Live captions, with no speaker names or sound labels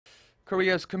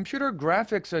Korea's computer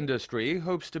graphics industry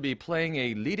hopes to be playing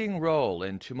a leading role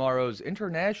in tomorrow's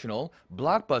international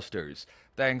blockbusters,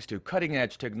 thanks to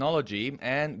cutting-edge technology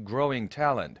and growing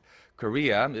talent.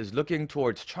 Korea is looking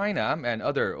towards China and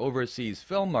other overseas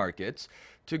film markets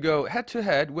to go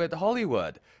head-to-head with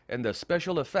Hollywood in the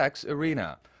special effects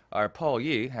arena. Our Paul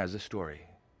Yi has a story.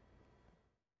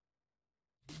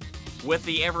 With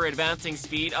the ever-advancing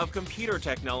speed of computer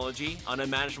technology,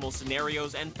 unimaginable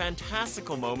scenarios and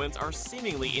fantastical moments are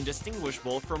seemingly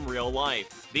indistinguishable from real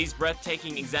life. These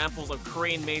breathtaking examples of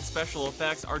Korean-made special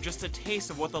effects are just a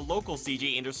taste of what the local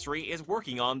CG industry is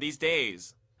working on these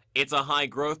days. It's a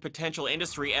high-growth potential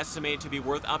industry estimated to be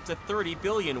worth up to 30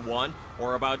 billion won,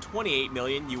 or about 28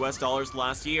 million US dollars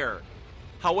last year.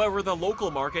 However, the local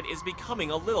market is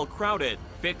becoming a little crowded.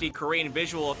 50 Korean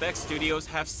visual effects studios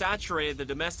have saturated the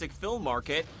domestic film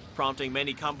market, prompting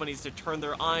many companies to turn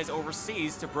their eyes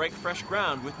overseas to break fresh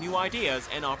ground with new ideas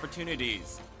and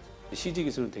opportunities.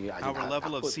 Our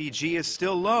level of CG is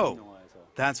still low.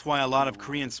 That's why a lot of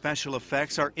Korean special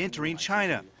effects are entering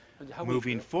China.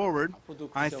 Moving forward,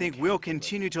 I think we'll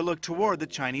continue to look toward the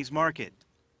Chinese market.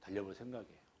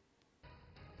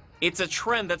 It's a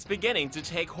trend that's beginning to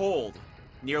take hold.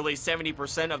 Nearly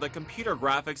 70% of the computer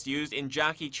graphics used in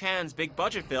Jackie Chan's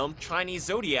big-budget film Chinese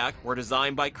Zodiac were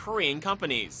designed by Korean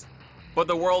companies. But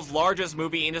the world's largest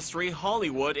movie industry,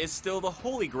 Hollywood, is still the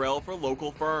holy grail for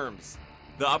local firms.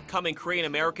 The upcoming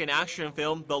Korean-American action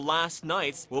film The Last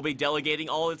Knights will be delegating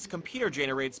all its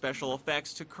computer-generated special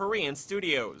effects to Korean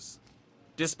studios.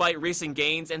 Despite recent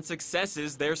gains and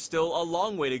successes, there's still a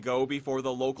long way to go before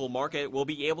the local market will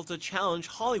be able to challenge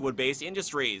Hollywood-based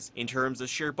industries in terms of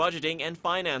sheer budgeting and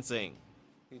financing.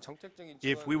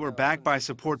 If we were backed by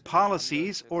support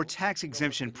policies or tax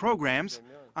exemption programs,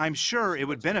 I'm sure it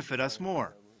would benefit us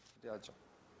more.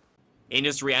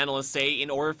 Industry analysts say in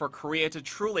order for Korea to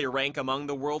truly rank among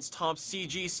the world's top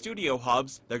CG studio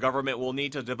hubs, the government will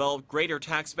need to develop greater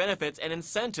tax benefits and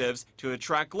incentives to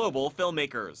attract global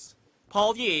filmmakers.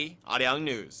 Paul Yi, Arirang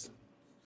News.